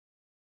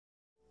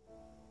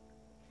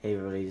Hey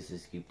everybody, this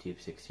is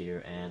ScoopTube6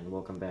 here, and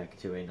welcome back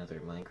to another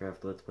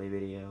Minecraft Let's Play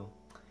video.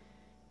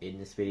 In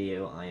this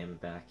video, I am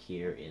back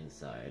here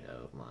inside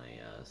of my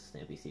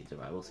Stampy Seed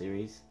Survival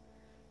series.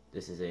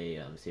 This is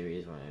a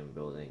series where I'm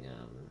building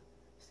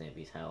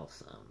Stampy's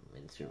house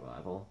in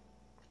survival.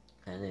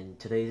 And in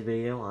today's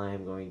video, I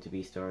am going to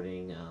be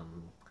starting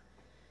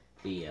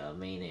the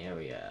main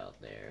area out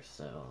there.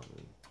 So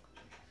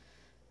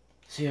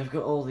yeah, I've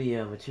got all the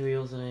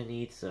materials that I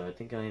need, so I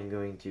think I am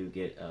going to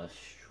get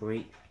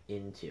straight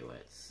into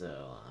it.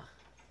 So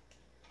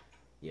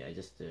yeah,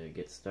 just to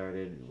get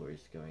started, we're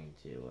just going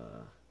to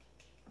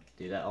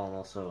do that.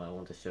 Also, I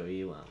want to show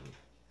you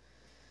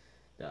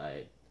that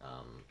I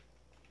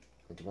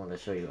want to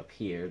show you up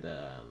here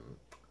that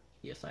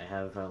yes, I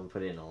have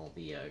put in all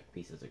the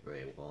pieces of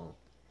gray wool,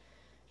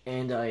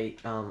 and I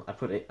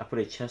put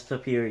a chest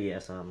up here.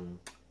 Yes,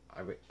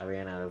 I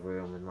ran out of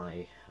room in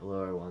my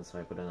lower one, so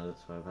I put another.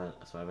 So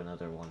I have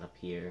another one up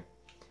here.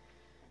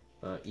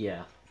 But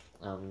yeah,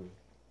 so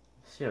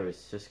yeah, we're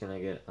just gonna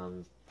get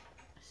so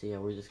yeah,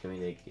 we're just going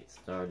to get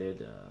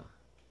started.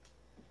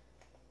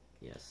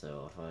 Yeah,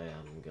 so if I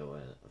go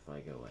ahead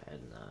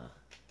and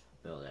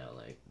build out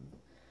like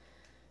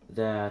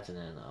that, and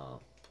then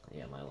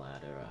yeah, my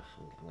ladder,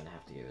 I'm gonna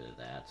have to get rid of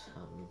that.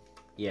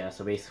 Yeah,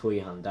 so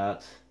basically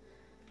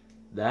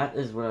that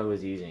is what I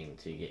was using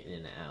to get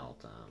in and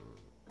out.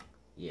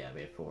 Yeah,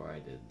 before I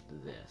did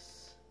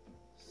this.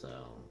 So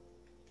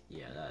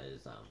yeah, that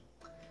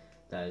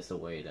is the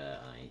way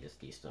that I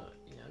just used to,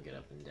 get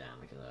up and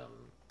down, because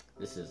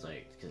this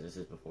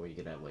is before you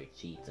could have like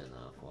cheats and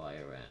fly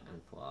around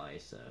and fly.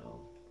 So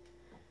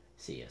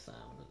yes,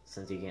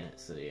 since you can't,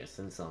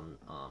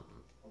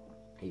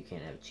 you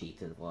can't have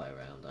cheats and fly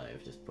around,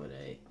 I've just put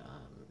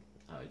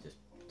I was just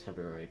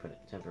temporarily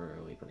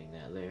putting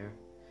that there.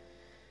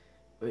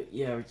 But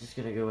yeah, we're just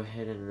gonna go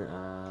ahead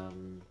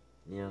and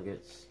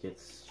get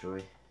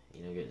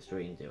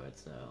straight into it.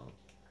 So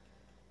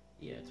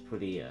yeah, it's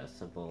pretty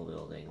simple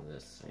building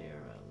this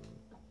here.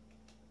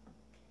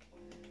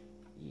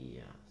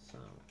 Yeah, so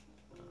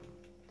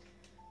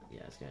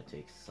yeah, it's gonna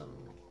take some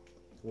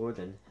wood.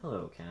 And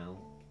hello, cow.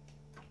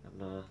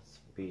 Having a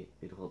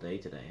beautiful day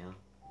today, huh?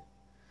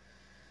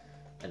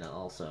 And then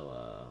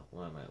also,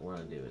 what I might want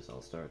to do is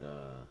I'll start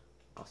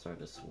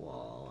this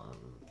wall,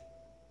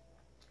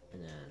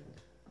 and then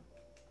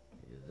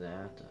do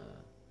that.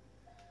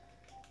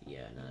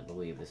 Yeah, and I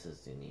believe this is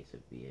going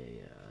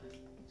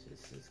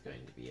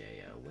to be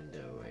a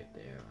window right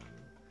there.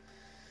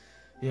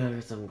 Yeah, I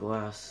got some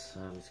glass.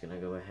 I'm just gonna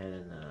go ahead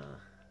and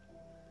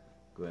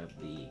grab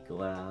the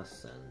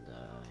glass, and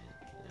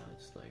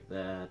just like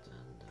that,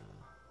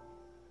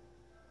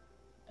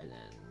 and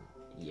then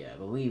yeah, I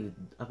believe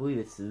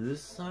it's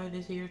this side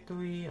is here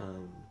 3.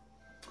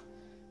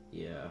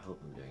 Yeah, I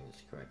hope I'm doing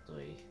this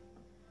correctly.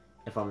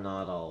 If I'm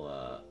not,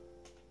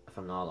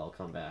 I'll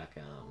come back.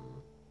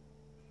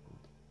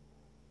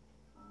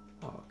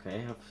 Oh,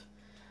 okay,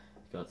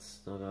 I've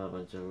still got a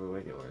bunch of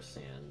regular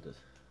sand.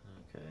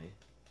 Okay.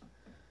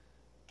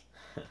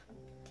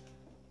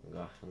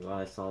 I'm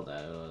glad I saw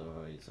that,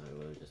 otherwise I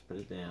would have just put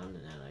it down,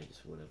 and then I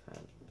just would have had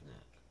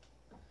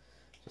that.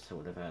 Just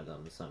would have had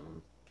some,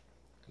 some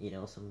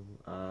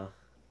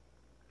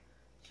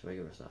just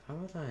regular stuff. How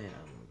about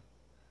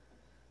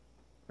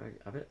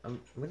I'm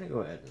gonna go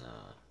ahead and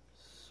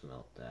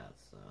smelt that.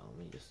 So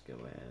let me just go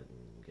ahead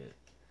and get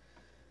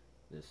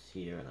this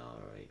here, and I'll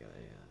already go.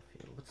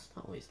 Let's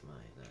not waste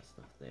that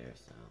stuff there.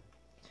 So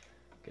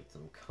get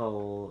some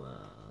coal,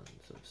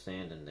 some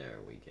sand, and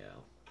there we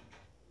go.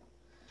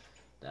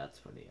 That's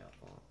pretty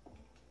helpful.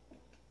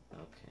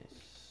 Okay,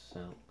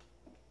 so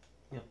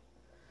yep.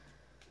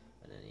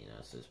 And then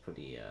so it's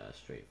pretty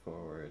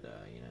straightforward.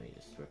 You're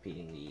just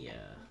repeating the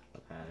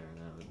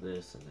pattern of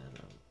this, and then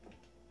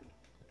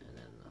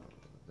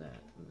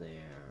that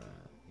there.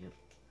 Yep.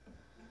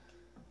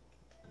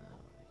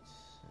 Alright,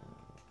 so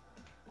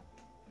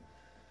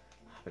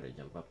I better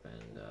jump up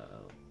and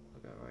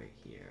I'll go right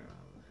here.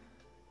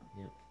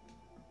 Yep.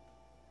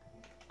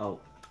 Oh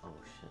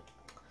shit.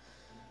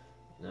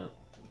 No.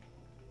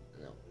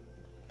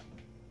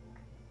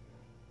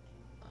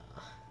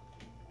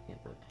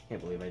 I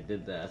can't believe I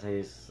did that.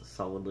 I just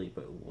solidly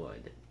put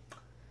wood.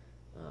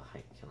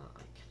 I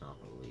cannot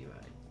believe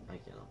I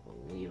cannot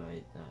believe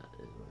that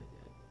is what I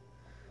did.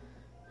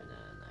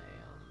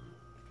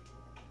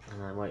 And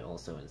then I might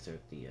also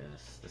insert the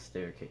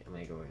staircase. I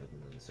might go ahead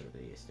and insert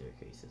the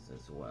staircases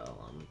as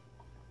well.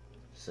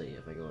 So yeah,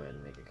 if I go ahead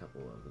and make a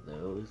couple of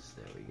those,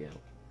 there we go.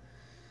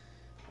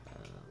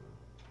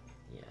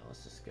 Yeah,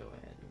 let's just go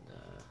ahead and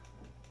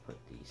put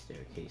the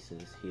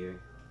staircases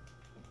here.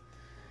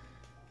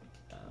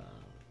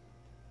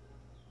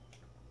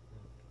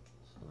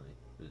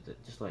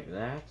 Just like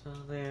that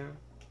there,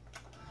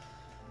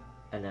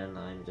 and then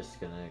I'm just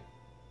gonna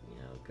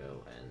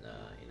go and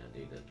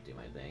do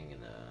my thing,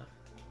 and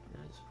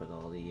just put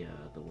all the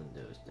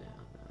windows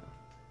down.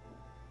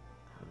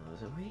 I don't know,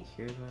 is it right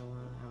here? Do I want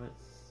to have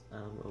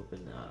it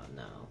open?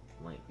 No,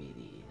 might be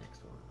the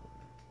next one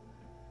over.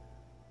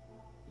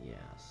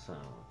 Yeah, so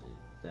do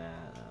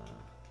that.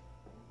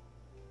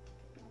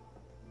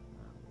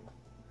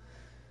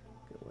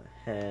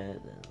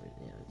 ahead and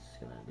we're just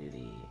gonna do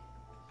the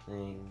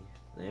thing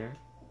there.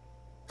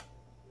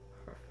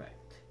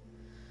 Perfect.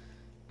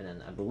 And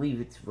then I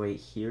believe it's right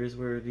here is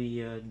where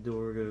the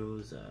door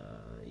goes.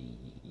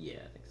 Yeah,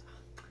 I think so.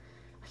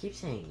 I keep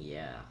saying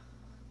yeah.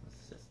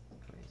 That's just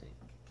crazy.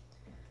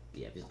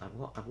 Yeah, because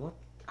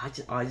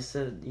I just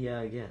said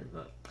yeah again,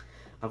 but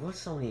I've watched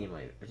so many of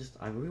my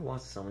I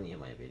rewatched so many of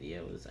my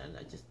videos, and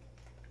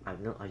I've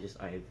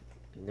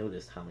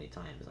noticed how many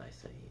times I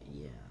say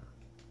yeah.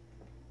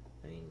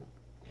 I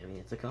mean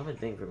it's a common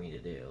thing for me to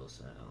do,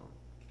 so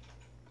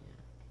yeah.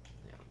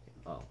 There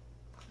we go. Oh.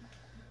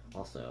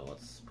 Also,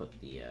 let's put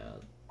the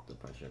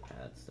pressure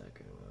pads that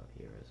go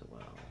here as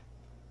well.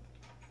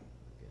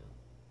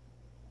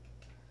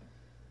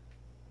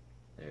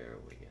 There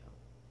we go.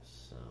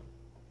 So,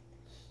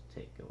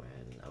 let's go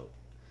ahead and,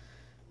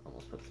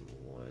 almost put some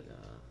wood,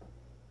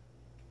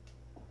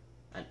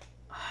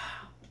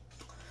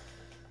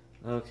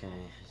 okay,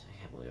 I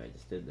can't believe I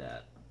just did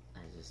that. I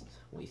just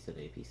wasted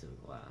a piece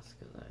of glass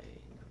because I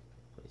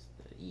placed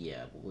it.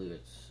 Yeah, I believe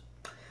it's,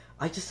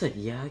 I just said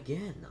yeah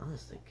again,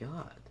 honest to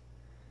God.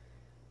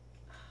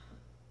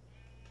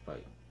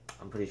 But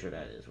I'm pretty sure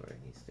that is where it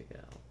needs to go.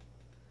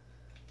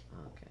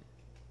 Okay.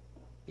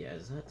 Yeah,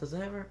 does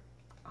that ever?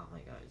 Oh my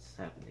God, it's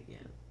happened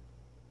again.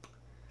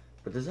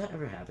 But does that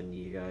ever happen to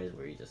you guys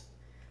where you just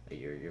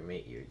you're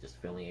just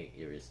filming a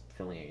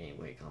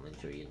gameplay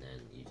commentary and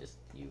then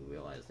you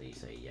realize that you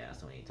say yeah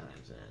so many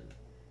times and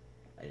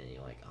then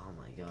you're like, oh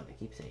my God, I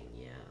keep saying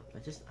yeah.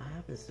 That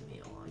happens to me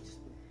a lot.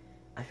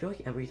 I feel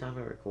like every time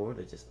I record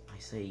I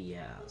say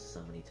yeah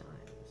so many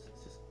times.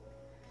 It's just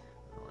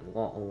and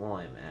while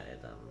I'm at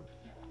it,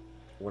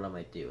 what I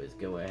might do is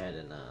go ahead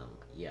and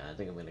yeah, I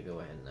think I'm gonna go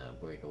ahead and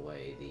break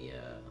away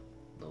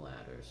the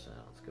ladder. So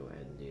let's go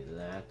ahead and do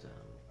that.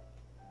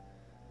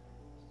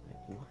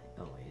 Like, what?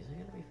 Oh wait, is it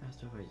gonna be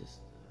faster if I just?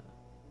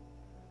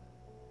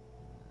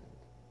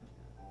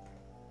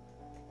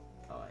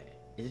 Oh,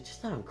 is it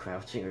just that I'm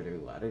crouching, or do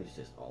ladders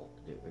just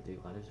do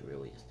ladders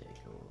really just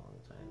take a long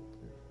time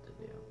to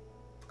do?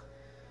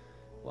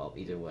 Well,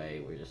 either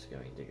way, we're just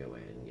going to go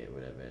ahead and get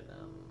rid of it.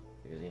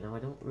 Because I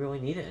don't really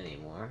need it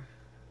anymore,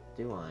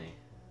 do I?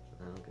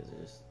 No, because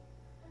it's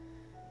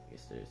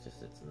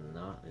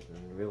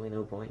really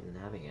no point in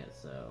having it,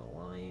 so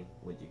why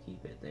would you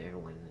keep it there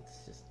when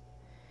it's just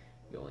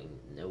going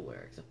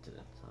nowhere except to the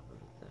top of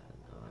that?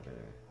 Oh,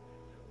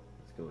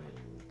 let's go ahead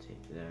and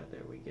take that,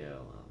 there we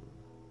go.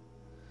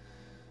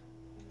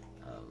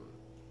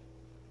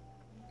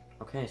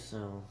 Okay,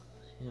 so,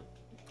 yep.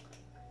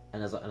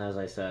 And as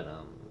I said,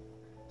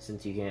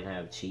 since you can't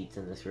have cheats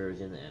in this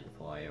version and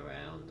fly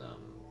around,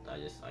 I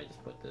just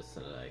put this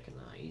so that I can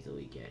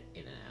easily get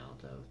in and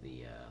out of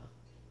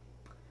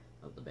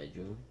the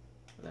bedroom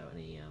without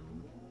any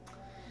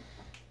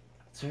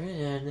turn it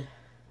in,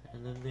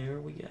 and then there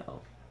we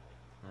go.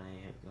 I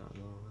have got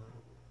no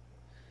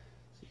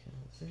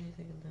is there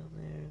anything down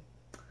there?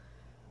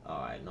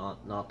 Alright,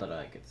 not that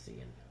I could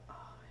see.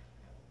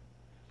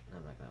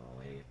 I'm not gonna have a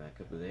way to get back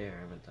up there,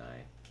 haven't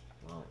I?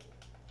 Well,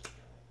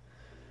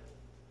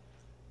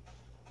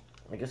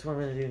 I guess what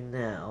I'm gonna do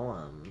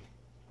now,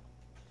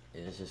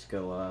 is just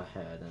go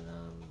ahead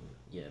and,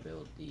 yeah,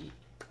 build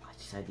I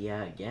just said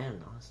yeah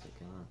again, honest to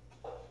God.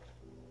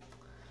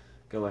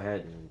 Go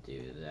ahead and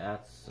do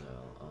that, so,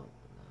 oh,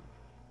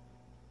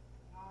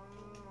 no.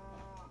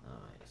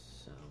 Alright,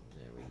 so,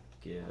 there we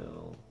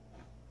go.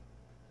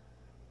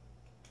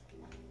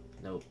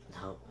 Nope.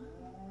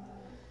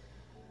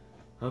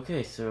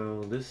 Okay,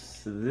 so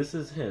this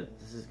is it.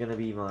 This is gonna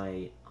be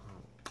my.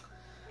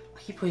 I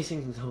keep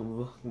placing the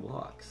wrong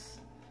blocks.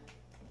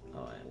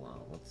 Alright,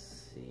 well,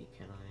 let's see.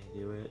 Can I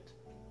do it?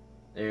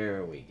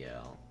 There we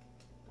go.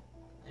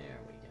 There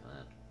we go.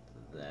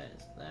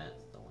 That's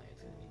the way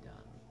it's gonna be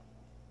done.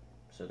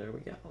 So there we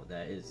go.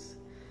 That is,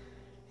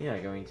 yeah,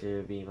 going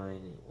to be my.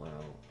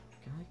 Well,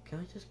 can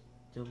I just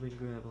jump and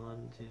grab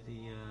onto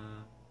the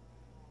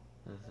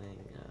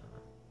thing?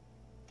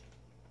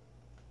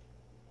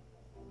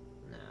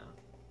 No.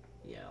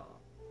 Yeah.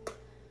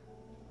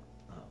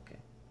 Oh, okay.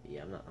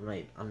 Yeah, I'm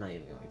not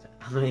even going to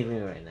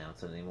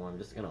announce it anymore. I'm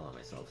just gonna let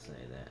myself say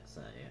it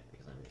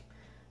because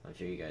I'm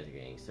sure you guys are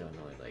getting so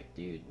annoyed. Like,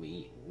 dude,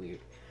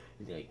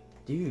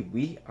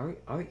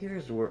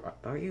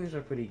 our ears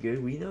are pretty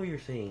good. We know you're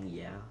saying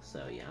yeah.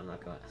 So yeah, I'm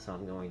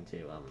going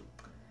to I'm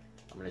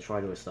gonna try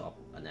to stop.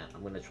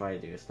 I'm gonna try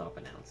to stop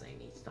announcing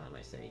each time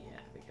I say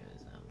yeah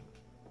because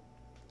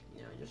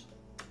just.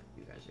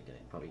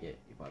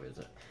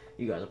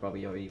 You guys are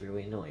probably already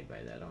really annoyed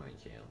by that,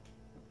 aren't you?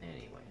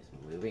 Anyways,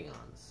 moving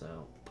on.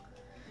 So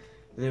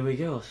there we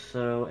go.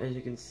 So as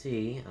you can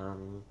see,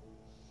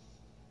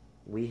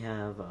 we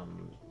have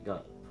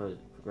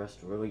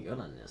progressed really good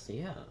on this.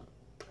 Yeah.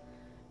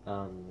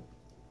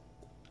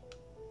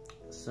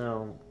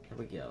 So there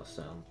we go.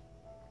 So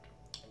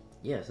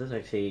yes, this is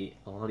actually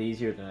a lot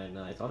easier than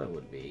I thought it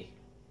would be.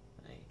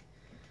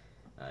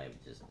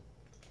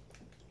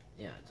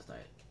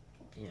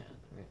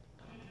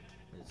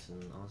 It's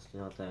honestly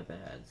not that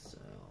bad, so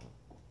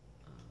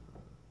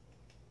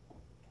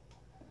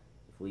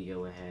if we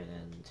go ahead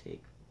and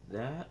take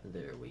that,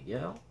 there we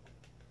go.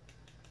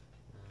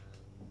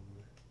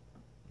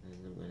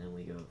 And then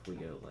if we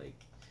go like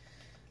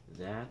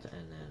that,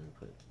 and then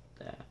put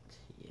that,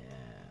 yeah,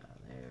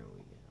 there we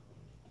go.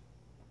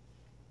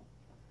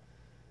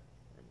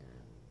 And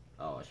then,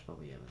 oh, I should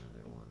probably have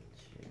another one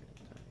here,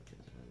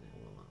 because then it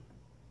will,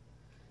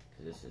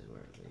 because this is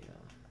where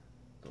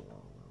the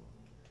wall will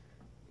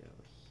go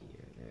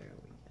here, there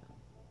we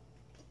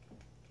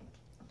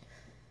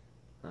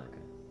go.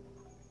 Okay.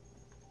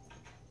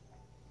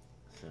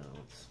 So,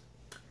 let's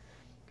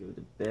go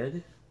to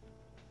bed.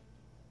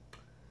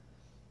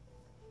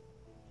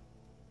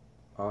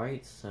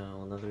 Alright, so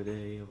another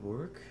day of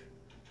work.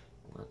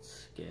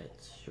 Let's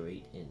get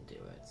straight into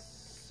it.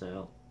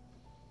 So,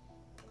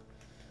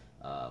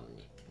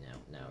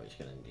 now we're just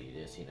gonna do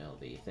this, you know,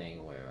 the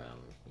thing where,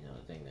 you know,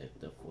 the thing that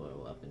the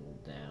flow up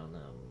and down,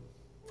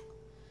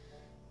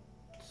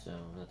 so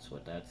that's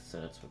what that's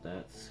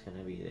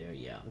gonna be there.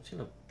 Yeah, I'm just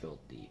gonna build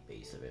the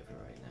base of it for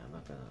right now. I'm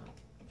not gonna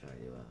try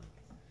to,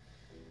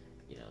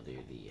 you know, do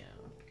the,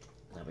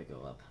 have it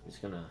go up. I'm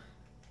just gonna,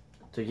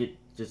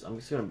 I'm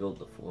just gonna build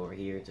the floor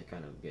here to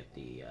kind of get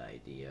the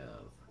idea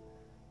of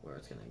where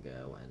it's gonna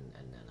go, and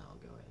then I'll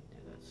go ahead and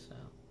do that. So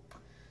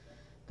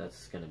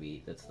that's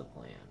the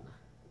plan.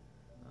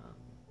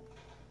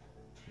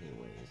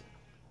 Anyways,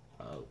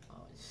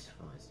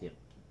 yep.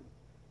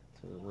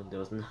 So the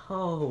windows,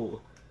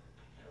 no.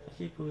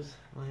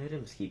 My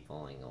items keep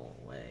falling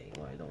away,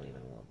 or I don't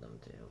even want them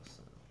to.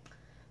 So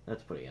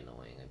that's pretty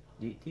annoying.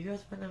 Do you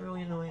guys find that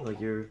really annoying? Like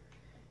you're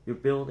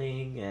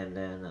building, and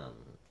then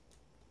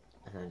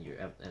you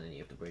have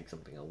to break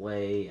something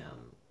away,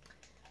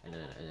 and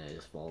then it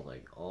just falls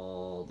like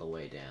all the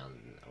way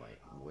down, like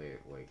where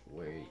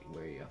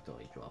you have to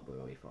like drop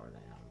really far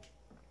down.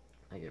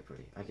 I get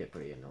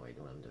pretty annoyed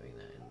when I'm doing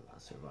that in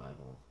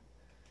survival.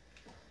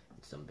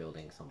 So I'm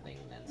building something,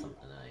 and then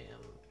I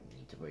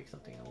need to break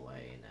something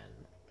away, and then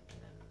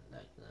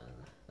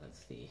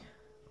that's the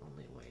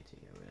only way to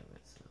get rid of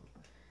it. So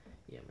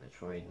yeah, I'm gonna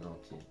try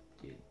not to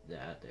do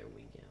that. There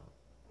we go.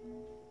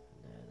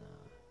 And then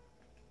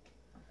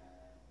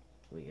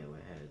we go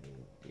ahead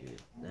and do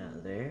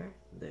that there.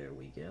 There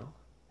we go.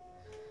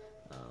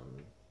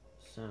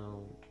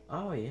 So,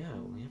 oh yeah,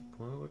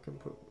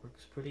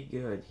 works pretty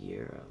good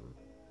here.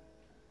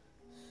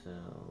 So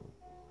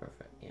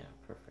perfect. Yeah,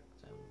 perfect.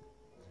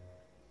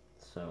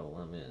 So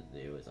what I'm gonna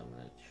do is I'm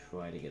gonna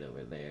try to get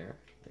over there.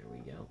 There we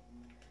go.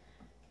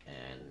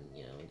 And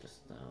you know,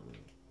 just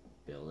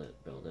build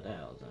it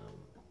out.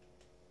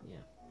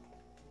 Yeah.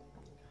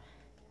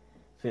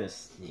 I'm gonna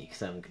sneak.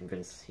 So I'm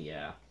convinced.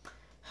 Yeah.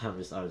 I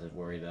was just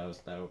worried that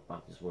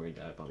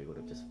I probably would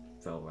have just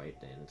fell right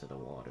into the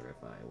water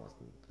if I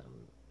wasn't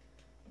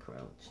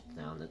crouched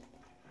down.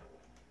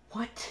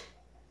 What?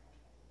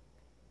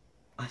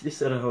 I just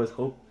said I was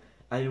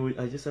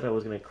I just said I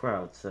was gonna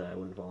crouch so I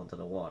wouldn't fall into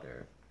the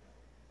water,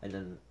 and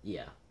then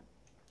yeah,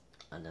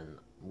 and then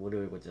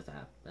literally what just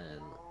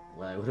happened?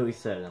 What I literally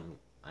said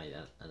I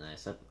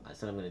said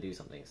I'm gonna do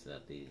something so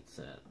that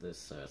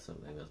this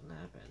something doesn't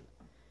happen.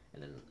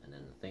 And then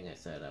the thing I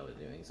said I was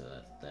doing so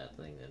that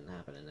thing didn't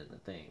happen, and then the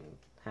thing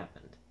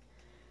happened.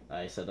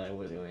 I said I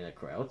was going to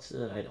crouch so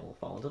that I don't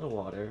fall into the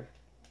water,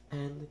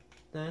 and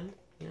then,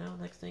 you know,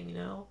 next thing you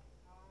know,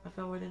 I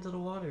fell right into the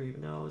water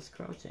even though I was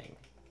crouching.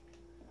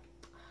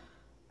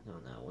 I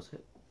don't know, was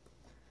it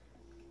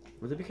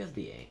because of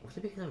the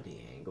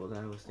angle that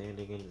I was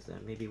standing in? Is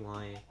that maybe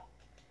why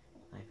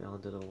I fell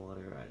into the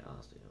water? I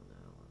honestly don't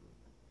know.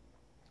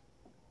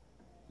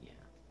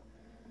 Yeah.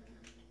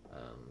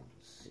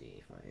 Let's see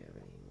if I have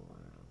any more.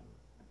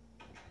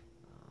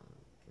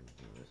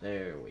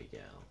 There we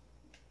go.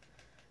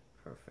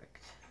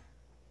 Perfect.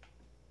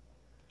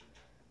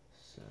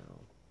 So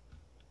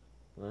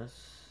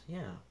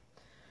yeah,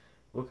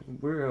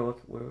 we're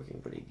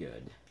looking pretty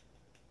good.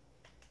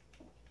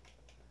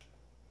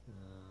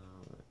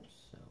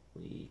 So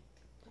we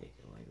take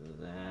it like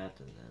that,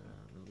 and then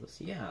let's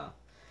see. Yeah, I'm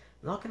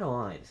not gonna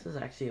lie, this is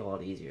actually a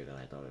lot easier than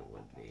I thought it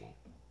would be.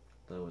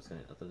 I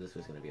thought this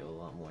was gonna be a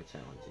lot more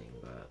challenging,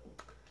 but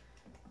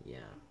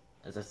yeah,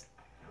 oh my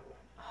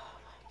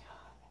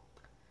god,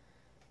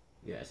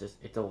 yeah,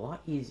 it's a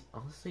lot easy.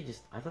 Honestly,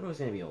 I thought it was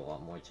gonna be a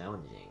lot more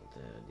challenging to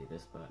do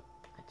this, but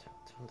it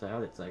turns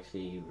out it's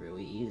actually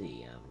really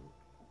easy.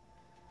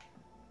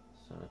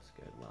 So that's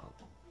good. Well,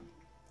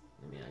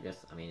 I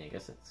guess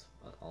it's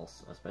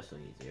also especially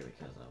easier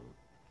because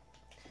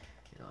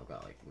you know, I've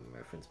got like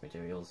reference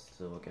materials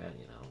to look at,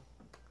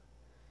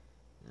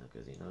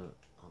 because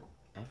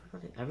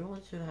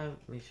everyone should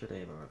make sure they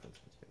have a reference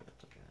material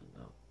to look at.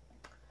 No.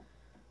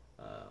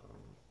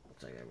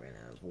 Looks like I ran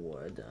out of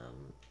wood.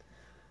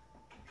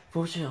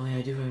 Fortunately,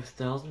 I do have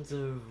thousands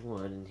of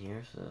wood in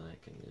here, so I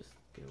can just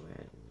go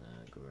ahead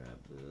and grab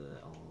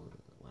all.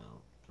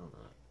 Well, I don't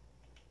know.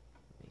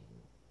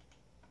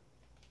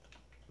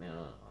 I don't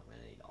know if I'm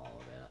gonna need all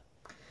of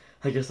it.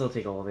 I guess I'll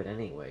take all of it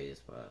anyways,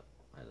 but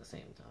at the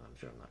same time, I'm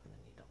sure I'm not gonna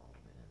need all of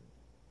it.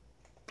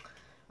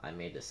 And I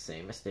made the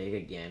same mistake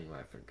again where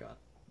I forgot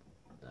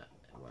that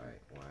where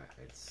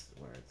it's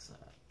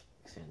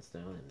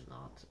sandstone and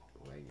not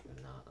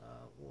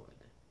wood.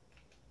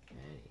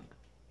 Anyhow.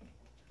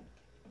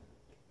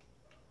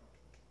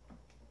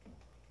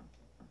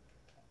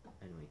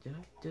 Anyway,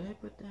 did I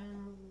put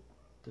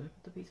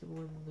the piece of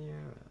wood in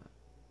there?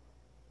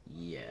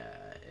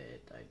 Yeah,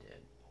 I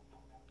did.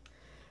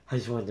 I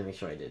just wanted to make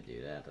sure I did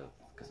do that,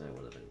 because that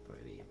would have been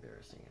pretty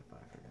embarrassing if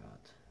I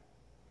forgot.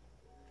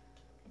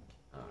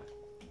 Alright.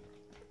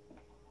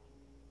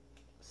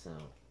 So,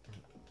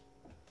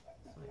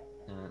 it's like,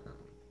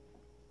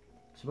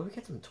 should we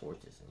get some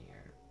torches in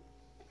here?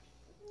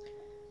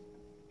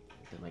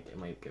 It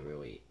might get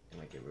really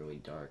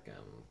dark,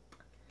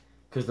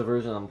 because the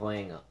version I'm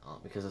playing,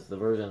 because it's the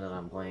version that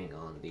I'm playing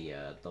on,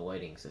 the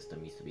lighting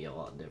system used to be a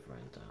lot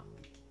different,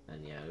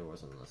 and yeah, there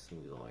wasn't a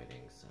smooth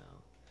lighting, so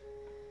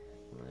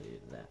I'm gonna do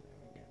that. There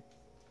we go.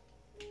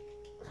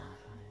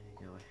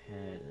 Go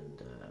ahead and,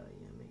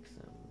 yeah, make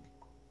some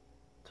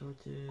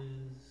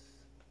torches.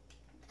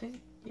 I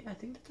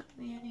think that's how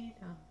many I need.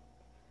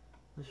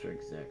 Not sure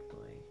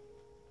exactly.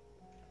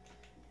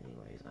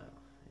 Anyways, I'll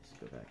just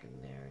go back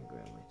in there and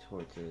grab my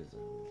torches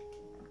and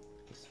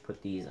just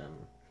put these,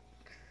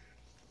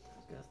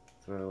 just gotta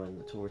throw in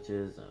the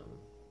torches,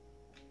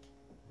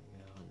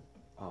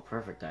 oh,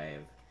 perfect, I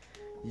have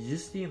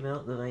just the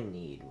amount that I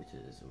need, which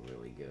is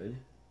really good.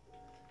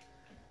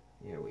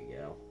 Here we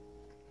go.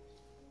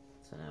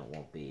 So now it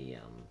won't be,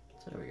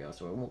 so there we go,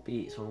 so it won't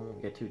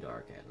get too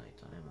dark at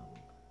nighttime,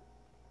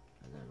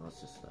 and then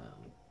let's just,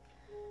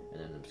 and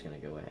then I'm just gonna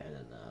go ahead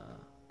and,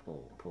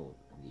 pull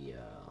the,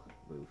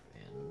 roof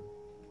in,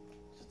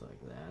 just like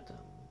that,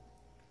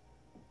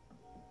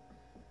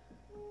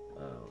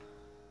 oh,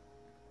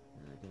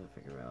 and I gotta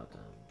figure out,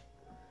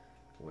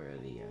 where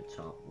the,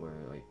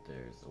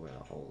 where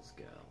the holes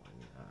go,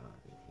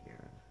 in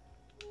here.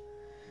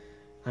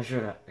 I'm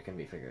sure that it can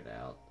be figured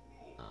out.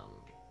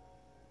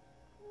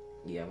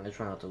 Yeah, I'm gonna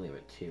try not to leave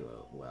it too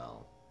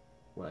well.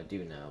 What I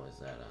do know is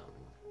that,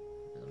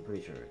 and I'm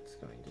pretty sure it's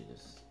going to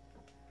just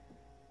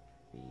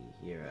be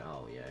here.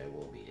 Oh yeah, it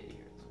will be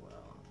here as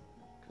well.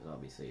 Because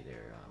obviously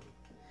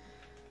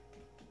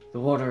the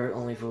water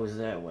only flows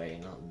that way,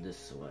 not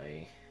this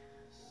way.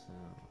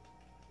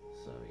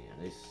 So yeah,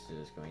 this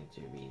is going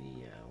to be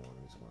the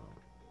ones. Well,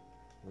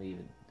 leave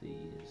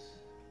these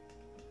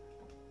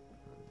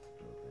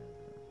open.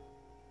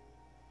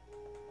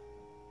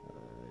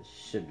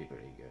 Should be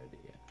pretty good.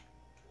 Yeah.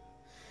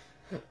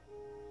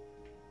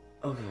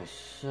 Okay,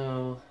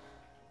 so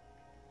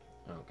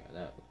okay,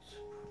 that looks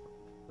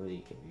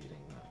pretty confusing.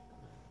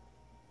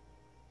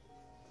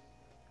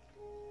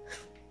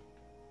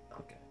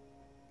 Okay,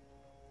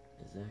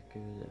 is that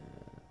good?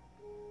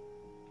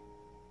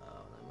 Oh,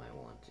 I might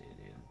want to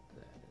do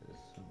that as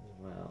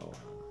well.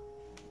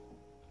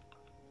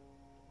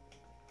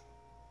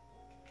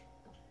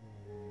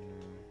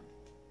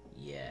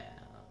 Yeah.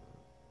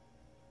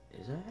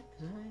 Is that it?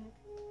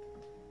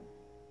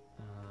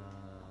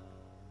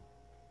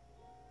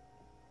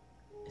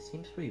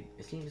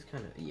 It seems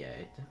kind of, yeah,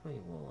 it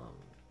definitely will,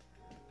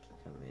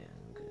 come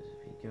in, because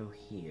if you go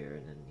here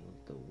and then you look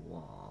at the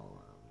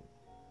wall,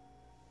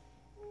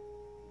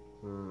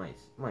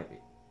 might be.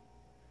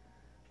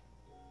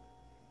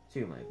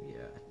 Two might be,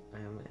 yeah,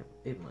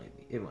 it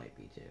might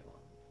be too.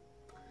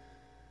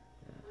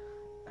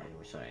 I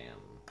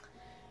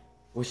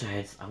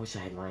wish I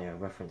had my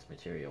reference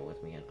material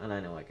with me, and I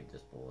know I could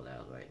just pull it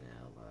out right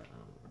now, but,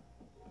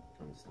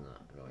 I'm just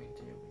not going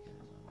to,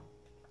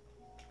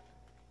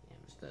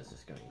 because, that's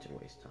just going to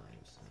waste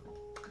time, so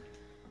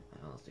I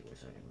honestly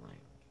wish I had my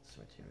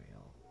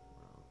material.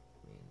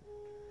 Well,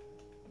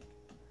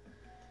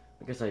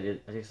 I guess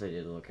I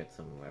did look at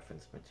some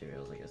reference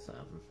materials. I guess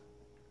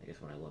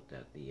when I looked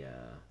at the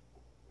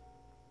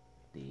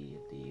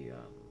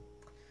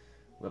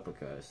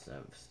replicas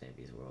of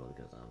Stampy's World,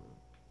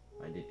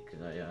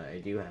 because I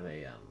do have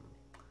a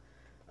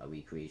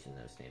recreation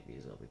of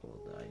Stampy's replica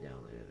that I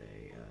downloaded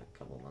a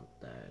couple months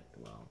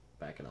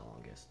back in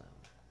August.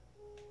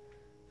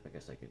 I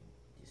guess I could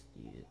just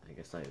use it. I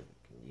guess I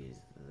can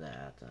use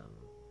that,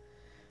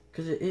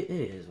 because it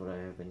is what I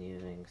have been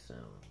using, so,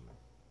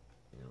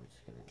 we're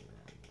just gonna do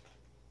that.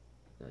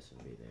 That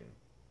should be there.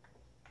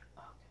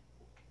 Okay.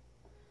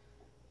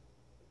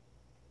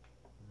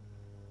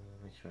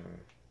 Make sure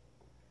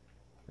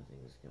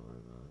nothing's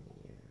going on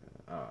here.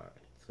 Alright,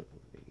 it's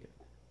looking pretty good.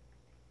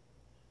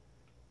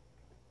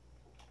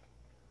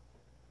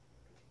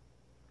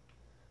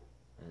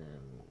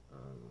 And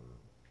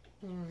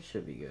then,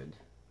 should be good.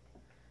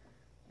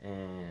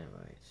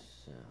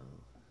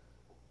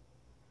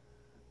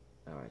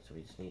 Alright, so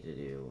we just need to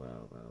do,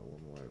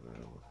 one more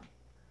row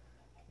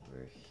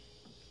over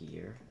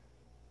here.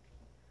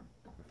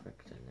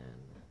 Perfect, and then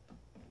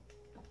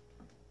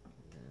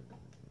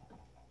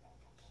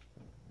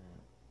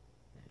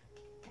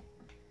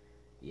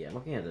yeah, I'm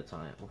looking at the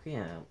time. Looking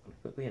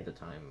at the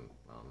time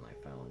on my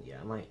phone.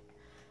 Yeah,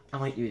 I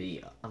might do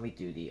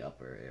the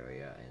upper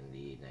area in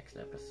the next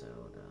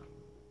episode.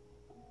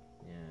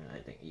 Yeah, I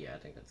think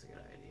that's a good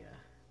idea.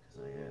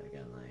 Because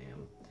again,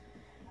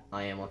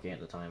 I am looking at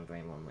the time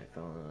frame on my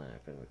phone, and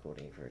I've been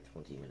recording for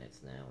 20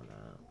 minutes now,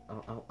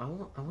 and I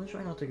want to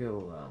try not to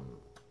go,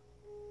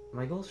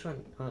 my goal is try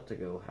not to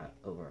go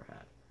over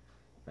half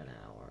an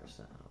hour,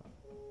 so,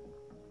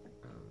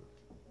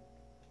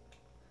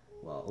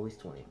 well, at least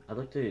 20. I'd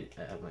like to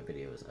have my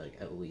videos, like,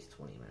 at least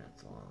 20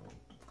 minutes long.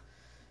 I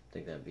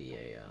think that'd be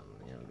a,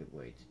 you know, good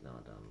way to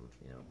not,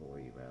 you know, bore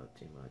you out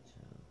too much.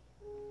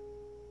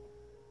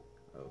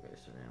 Okay,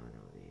 so now I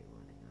know the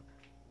winding up.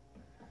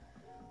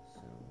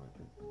 So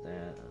with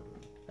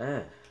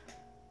that,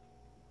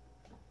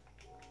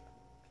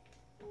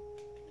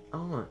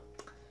 oh my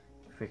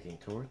freaking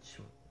torch!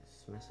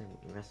 It's messing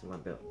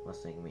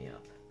me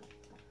up.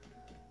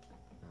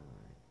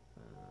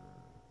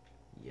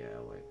 Yeah,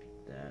 like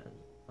that.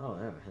 Oh,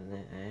 and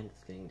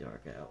it's getting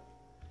dark out.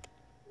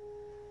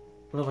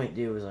 What I might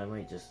do is I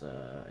might just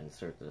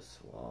insert this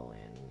wall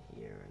in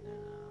here,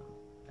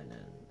 and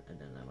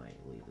then I might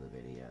leave the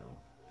video.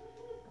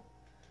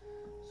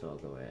 So I'll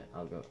go ahead.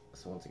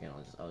 So once again,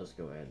 I'll just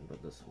go ahead and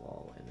put this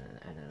wall, and then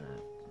after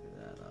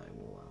that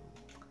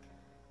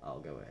I'll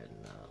go ahead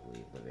and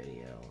leave the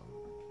video.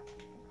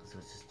 So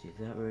let's just do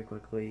that very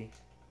quickly.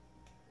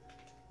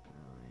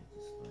 Alright,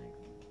 just like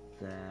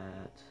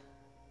that.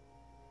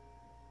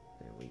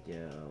 There we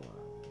go.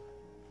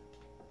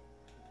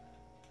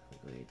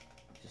 Quickly,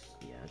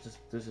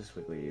 let's just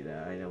quickly do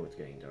that. I know it's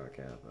getting dark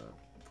out, but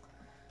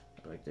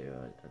I'd like to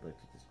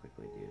just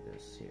quickly do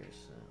this here.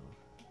 So,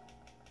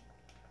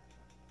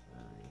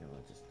 you know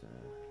what? Just the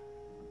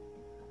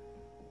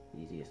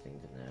easiest thing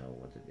to know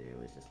what to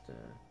do is just to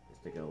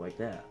go like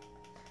that.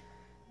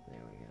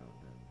 There we go.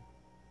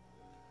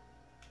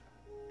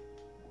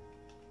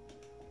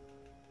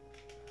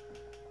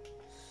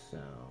 So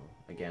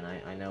again,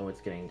 I know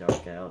it's getting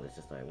dark out. It's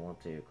just I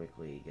want to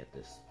quickly get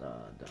this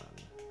done.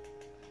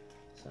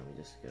 So let me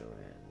just go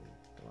ahead and,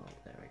 well,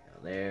 there we go.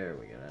 There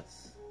we go.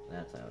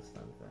 That's how it's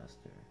done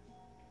faster.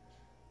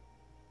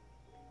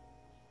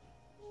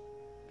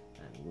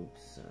 And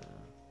whoops.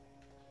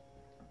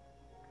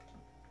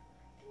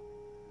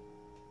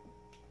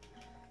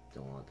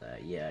 Don't want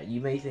that. Yeah, you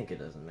may think it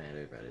doesn't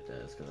matter, but it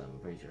does, because I'm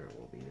pretty sure it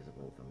will be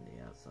visible from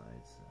the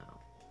outside. So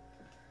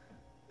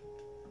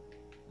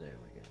there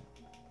we go.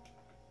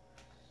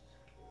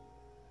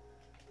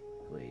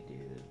 Quickly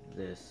do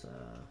this.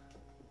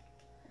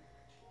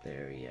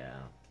 There,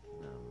 yeah.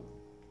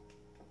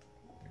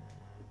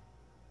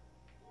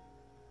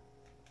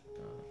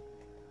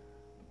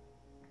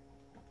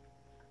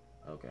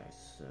 Okay,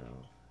 so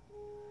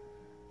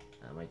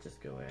I might just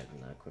go ahead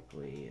and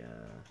quickly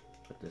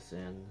put this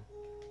in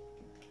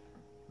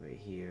right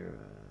here,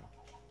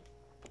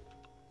 just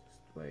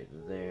right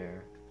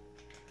there.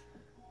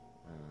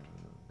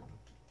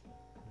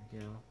 There we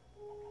go.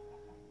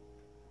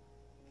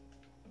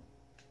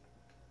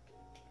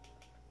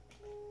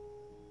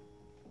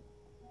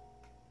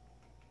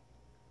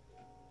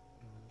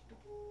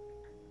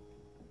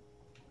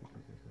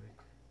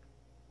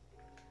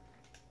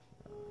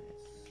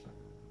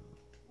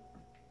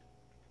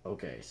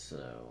 Okay,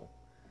 so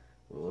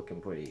we're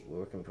looking pretty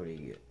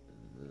good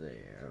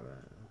there.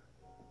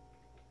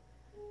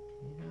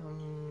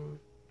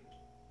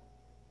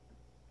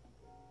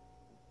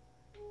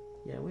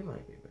 Yeah, we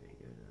might be pretty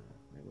good.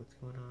 Wait, what's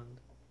going on?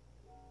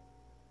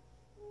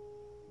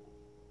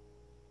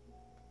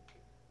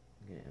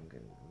 Okay, I'm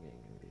getting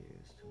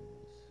confused.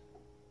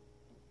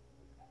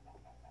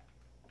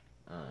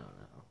 I don't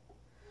know.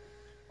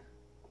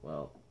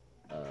 Well,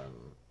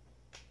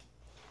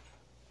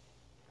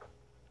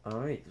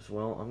 alright,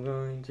 well, I'm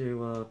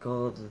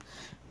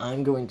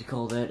going to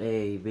call that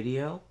a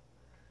video.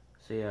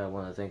 So yeah, I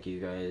want to thank you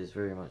guys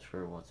very much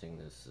for watching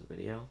this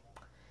video.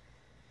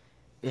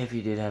 If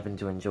you did happen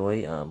to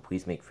enjoy,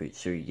 please make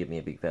sure you give me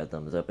a big fat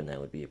thumbs up, and that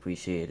would be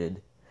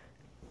appreciated.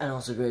 And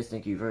also, guys,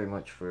 thank you very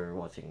much for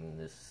watching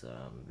this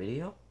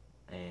video.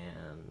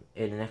 And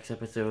in the next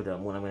episode,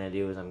 what I'm going to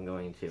do is I'm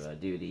going to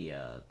do the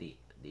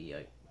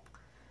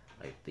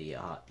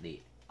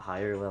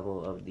higher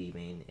level of the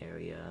main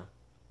area.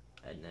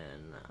 And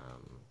then,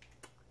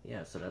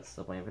 yeah, so that's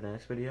the plan for the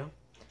next video.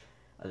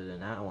 Other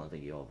than that, I want to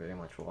thank you all very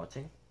much for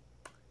watching,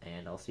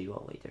 and I'll see you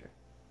all later.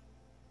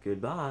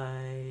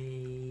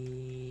 Goodbye!